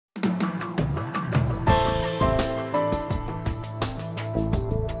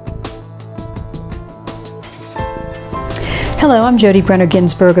Hello, I'm Jodi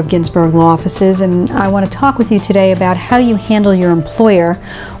Ginsberg of Ginsberg Law Offices, and I want to talk with you today about how you handle your employer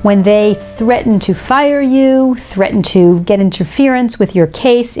when they threaten to fire you, threaten to get interference with your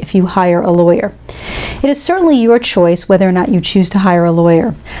case if you hire a lawyer. It is certainly your choice whether or not you choose to hire a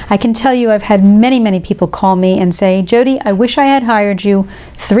lawyer. I can tell you I've had many people call me and say, Jodi, I wish I had hired you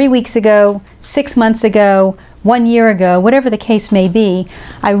 3 weeks ago, 6 months ago, 1 year ago, whatever the case may be.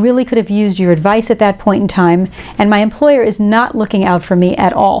 I really could have used your advice at that point in time, and my employer is not looking out for me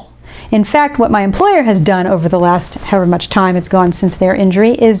at all. In fact, what my employer has done over the last however much time it's gone since their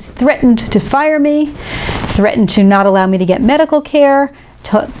injury is threatened to fire me, threatened to not allow me to get medical care,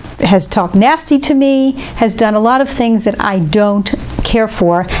 has talked nasty to me, has done a lot of things that I don't care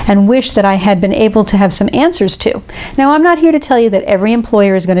for and wish that I had been able to have some answers to. Now, I'm not here to tell you that every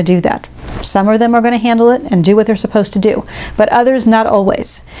employer is going to do that. Some of them are going to handle it and do what they're supposed to do, but others not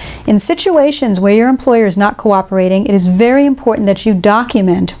always. In situations where your employer is not cooperating, it is very important that you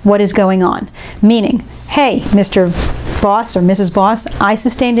document what is going on. Meaning, hey, Mr. Boss or Mrs. Boss, I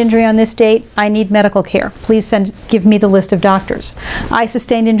sustained injury on this date. I need medical care. Please give me the list of doctors. I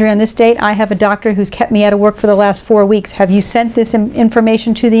sustained injury on this date. I have a doctor who's kept me out of work for the last 4 weeks. Have you sent this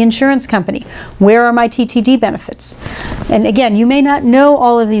information to the insurance company? Where are my TTD benefits? And again, you may not know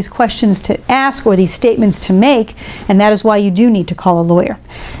all of these questions to ask or these statements to make, and that is why you do need to call a lawyer.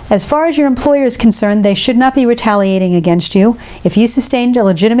 As far as your employer is concerned, they should not be retaliating against you. If you sustained a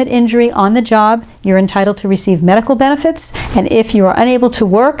legitimate injury on the job, you're entitled to receive medical benefits, and if you are unable to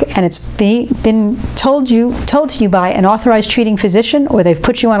work and it's been told to you by an authorized treating physician, or they've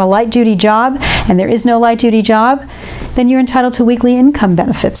put you on a light-duty job and there is no light-duty job, then you're entitled to weekly income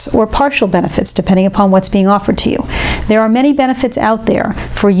benefits or partial benefits, depending upon what's being offered to you. There are many benefits out there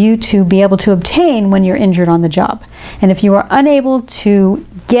for you to be able to obtain when you're injured on the job. And if you are unable to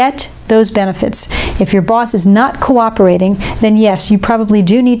get those benefits, if your boss is not cooperating, then yes, you probably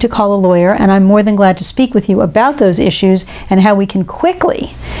do need to call a lawyer, and I'm more than glad to speak with you about those issues and how we can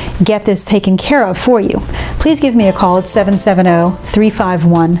quickly get this taken care of for you. Please give me a call at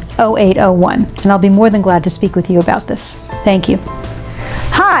 770-351-0801, and I'll be more than glad to speak with you about this. Thank you.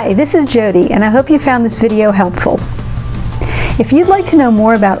 Hi, this is Jodi, and I hope you found this video helpful. If you'd like to know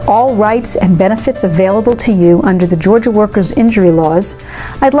more about all rights and benefits available to you under the Georgia Workers' Injury Laws,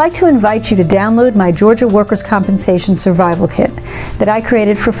 I'd like to invite you to download my Georgia Workers' Compensation Survival Kit that I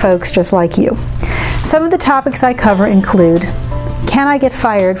created for folks just like you. Some of the topics I cover include: can I get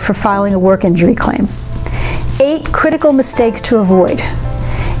fired for filing a work injury claim? 8 critical mistakes to avoid.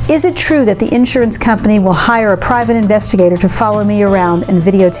 Is it true that the insurance company will hire a private investigator to follow me around and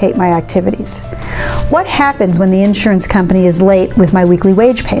videotape my activities? What happens when the insurance company is late with my weekly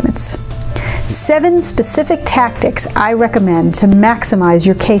wage payments? 7 specific tactics I recommend to maximize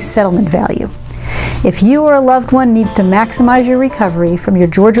your case settlement value. If you or a loved one needs to maximize your recovery from your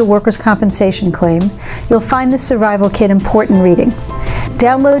Georgia Workers' Compensation claim, you'll find this Survival Kit important reading.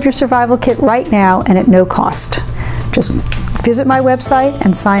 Download your Survival Kit right now and at no cost. Just visit my website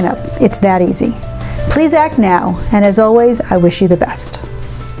and sign up. It's that easy. Please act now, and as always, I wish you the best.